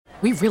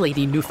we really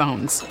need new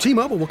phones.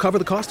 T-Mobile will cover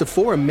the cost of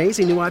 4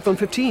 amazing new iPhone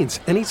 15s,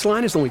 and each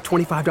line is only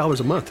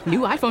 $25 a month. New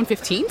iPhone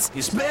 15s?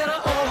 It's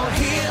better over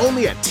here.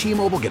 Only at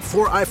T-Mobile, get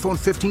 4 iPhone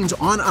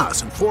 15s on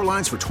us and 4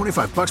 lines for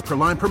 $25 per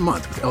line per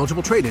month with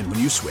eligible trade-in when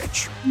you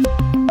switch.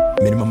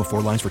 Minimum of 4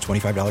 lines for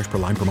 $25 per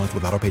line per month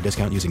with autopay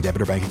discount using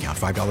debit or bank account.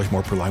 $5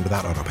 more per line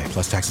without autopay,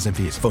 plus taxes and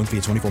fees. Phone fee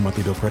at 24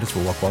 monthly bill credits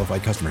for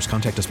well-qualified customers.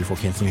 Contact us before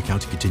canceling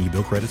account to continue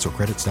bill credits or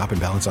credit stop and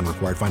balance on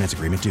required finance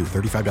agreement due.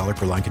 $35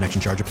 per line connection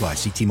charge applies.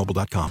 See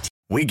T-Mobile.com.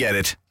 We get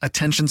it.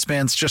 Attention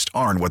spans just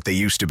aren't what they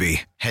used to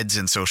be. Heads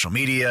in social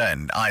media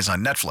and eyes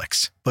on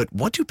Netflix. But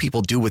what do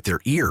people do with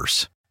their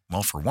ears?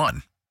 Well, for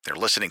one, they're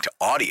listening to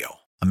audio.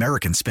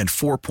 Americans spend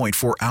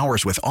 4.4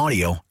 hours with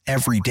audio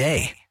every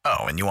day.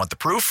 Oh, and you want the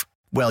proof?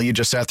 Well, you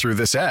just sat through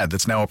this ad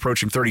that's now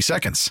approaching 30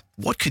 seconds.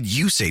 What could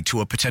you say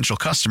to a potential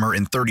customer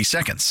in 30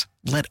 seconds?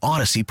 Let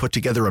Odyssey put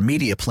together a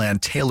media plan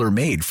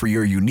tailor-made for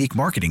your unique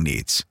marketing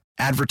needs.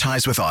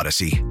 Advertise with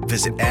Odyssey.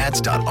 Visit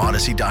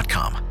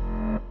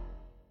ads.odyssey.com.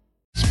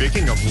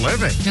 Speaking of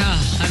living.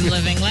 Oh, I'm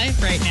living life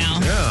right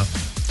now. Yeah.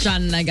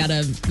 John and I got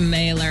a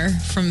mailer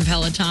from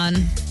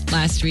Peloton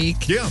last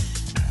week. Yeah.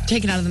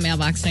 Take it out of the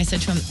mailbox, and I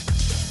said to him,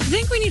 I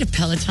think we need a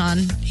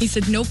Peloton. He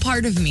said, no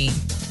part of me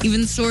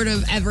even sort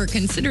of ever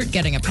considered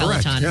getting a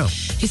Peloton. Correct, yeah.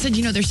 He said,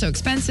 they're so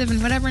expensive and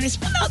whatever. And I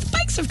said, well, no, the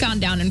bikes have gone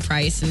down in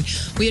price. And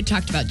we had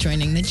talked about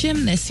joining the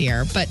gym this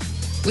year. But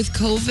with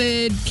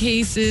COVID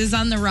cases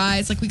on the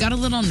rise, we got a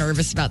little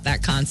nervous about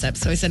that concept.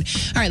 So I said,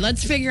 all right,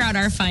 let's figure out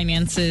our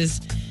finances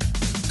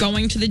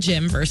going to the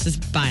gym versus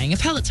buying a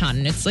Peloton.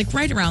 And it's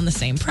right around the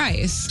same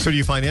price. So do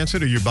you finance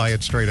it or you buy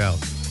it straight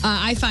out?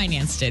 I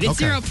financed it.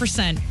 It's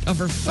 0%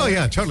 over 4 Oh,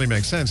 yeah, it totally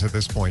makes sense at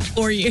this point.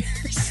 4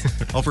 years.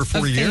 Over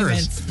 4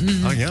 years?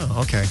 Mm-hmm. Oh, yeah,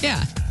 okay.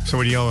 Yeah. So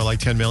what do you owe,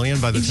 $10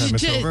 million by the time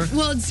it's over?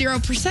 Well, it's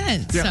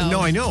 0%. Yeah, so. No,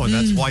 I know, and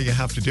that's why you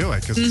have to do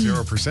it, because it's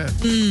 0%.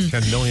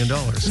 $10 million.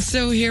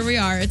 So here we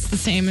are. It's the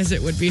same as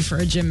it would be for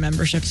a gym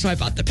membership. So I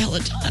bought the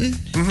Peloton,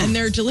 and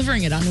they're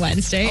delivering it on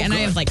Wednesday, and good.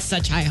 I have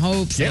such high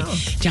hopes. Yeah. I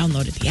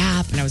downloaded the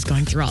app, and I was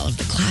going through all of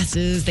the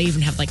classes. They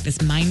even have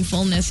this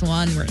mindfulness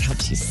one where it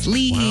helps you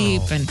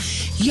sleep and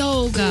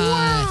yoga.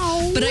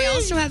 But I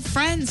also have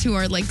friends who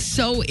are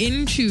so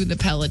into the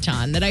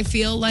Peloton that I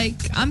feel like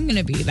I'm going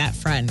to be that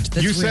friend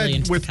that's You really said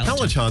into with the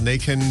Peloton. They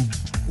can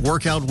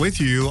work out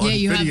with you on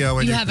video.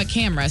 You have a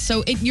camera.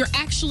 So you're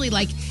actually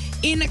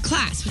in a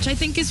class, which I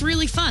think is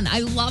really fun.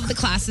 I love the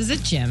classes at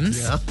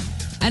gyms. Yeah.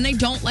 And I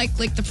don't like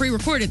the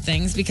pre-recorded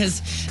things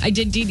because I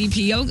did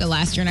DDP yoga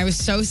last year and I was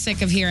so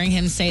sick of hearing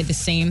him say the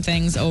same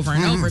things over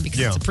and over because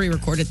it's a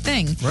pre-recorded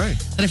thing. Right.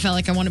 That I felt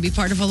like I want to be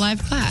part of a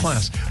live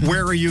class.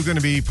 Where are you going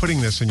to be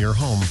putting this in your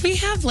home? We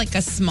have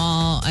a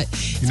small...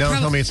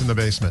 Tell me it's in the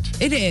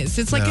basement. It is.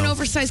 It's an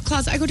oversized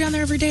closet. I go down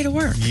there every day to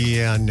work.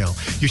 Yeah, no.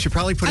 You should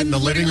probably put it in the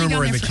living room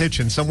or in the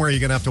kitchen. Somewhere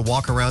you're going to have to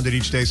walk around it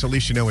each day so at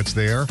least you know it's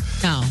there.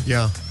 No.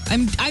 Yeah.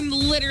 I'm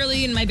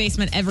literally in my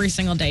basement every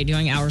single day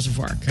doing hours of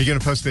work. Are you going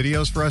to post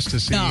videos for us to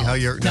see how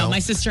you're... No, my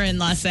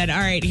sister-in-law said, all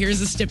right,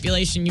 here's a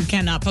stipulation. You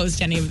cannot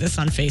post any of this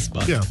on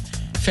Facebook. Yeah.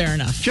 Fair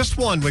enough. Just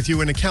one with you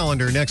in a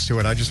calendar next to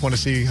it. I just want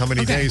to see how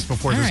many days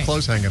before there's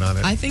clothes hanging on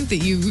it. I think that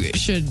you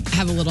should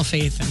have a little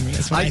faith in me.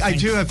 I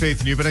do have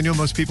faith in you, but I know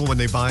most people when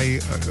they buy,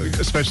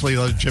 especially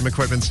gym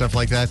equipment, stuff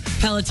like that.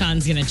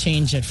 Peloton's going to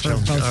change it for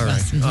both of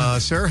us. Mm-hmm.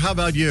 Sir, how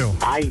about you?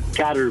 I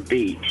got her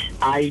beat.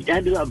 I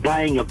ended up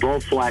buying a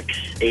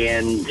Bowflex,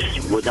 and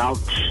without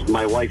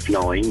my wife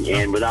knowing,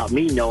 and without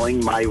me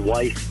knowing, my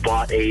wife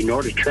bought a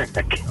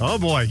NordicTrack. Oh,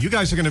 boy. You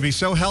guys are going to be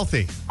so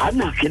healthy. I'm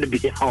not going to be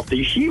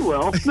healthy. She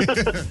will.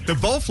 The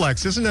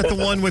Bowflex, isn't that the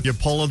one with your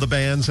pull of the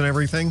bands and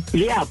everything?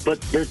 Yeah,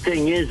 but the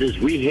thing is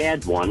we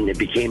had one that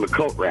became a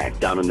coat rack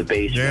down in the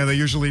basement. Yeah, they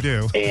usually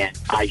do. And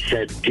I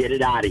said, get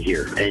it out of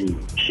here. And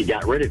she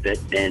got rid of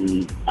it,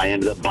 and I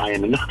ended up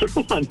buying another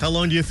one. How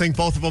long do you think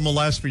both of them will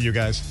last for you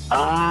guys?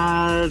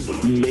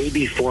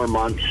 Maybe 4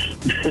 months.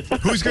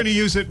 Who's going to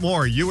use it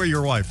more, you or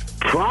your wife?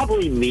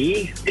 Probably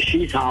me.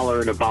 She's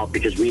hollering about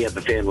because we have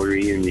a family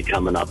reunion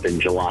coming up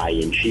in July,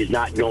 and she's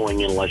not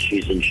going unless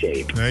she's in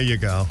shape. There you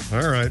go.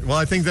 All right.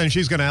 Well, I think then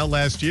she's going to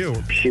outlast you.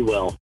 She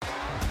will.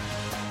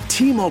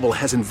 T-Mobile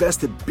has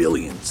invested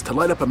billions to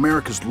light up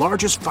America's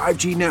largest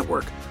 5G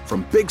network,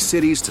 from big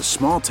cities to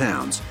small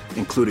towns,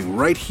 including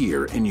right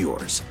here in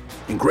yours.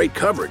 And great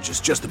coverage is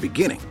just the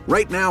beginning.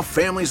 Right now,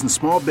 families and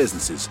small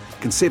businesses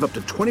can save up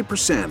to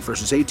 20%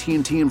 versus AT&T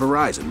and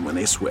Verizon when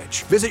they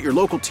switch. Visit your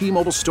local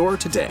T-Mobile store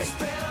today.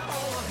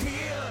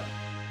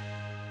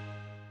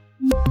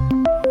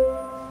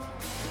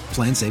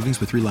 Plan savings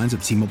with 3 lines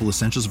of T-Mobile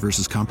Essentials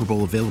versus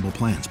comparable available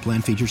plans.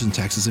 Plan features and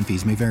taxes and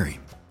fees may vary.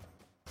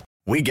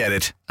 We get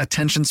it.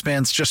 Attention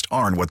spans just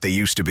aren't what they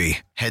used to be.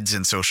 Heads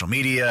in social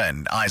media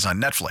and eyes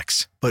on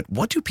Netflix. But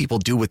what do people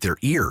do with their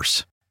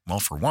ears? Well,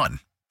 for one,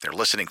 they're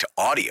listening to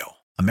audio.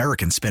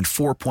 Americans spend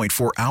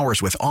 4.4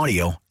 hours with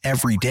audio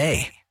every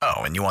day. Oh,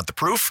 and you want the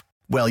proof?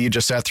 Well, you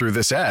just sat through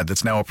this ad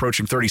that's now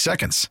approaching 30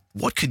 seconds.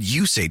 What could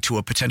you say to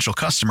a potential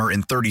customer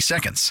in 30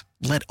 seconds?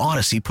 Let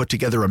Odyssey put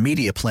together a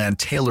media plan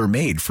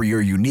tailor-made for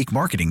your unique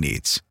marketing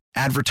needs.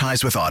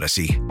 Advertise with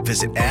Odyssey.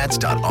 Visit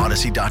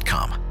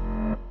ads.odyssey.com.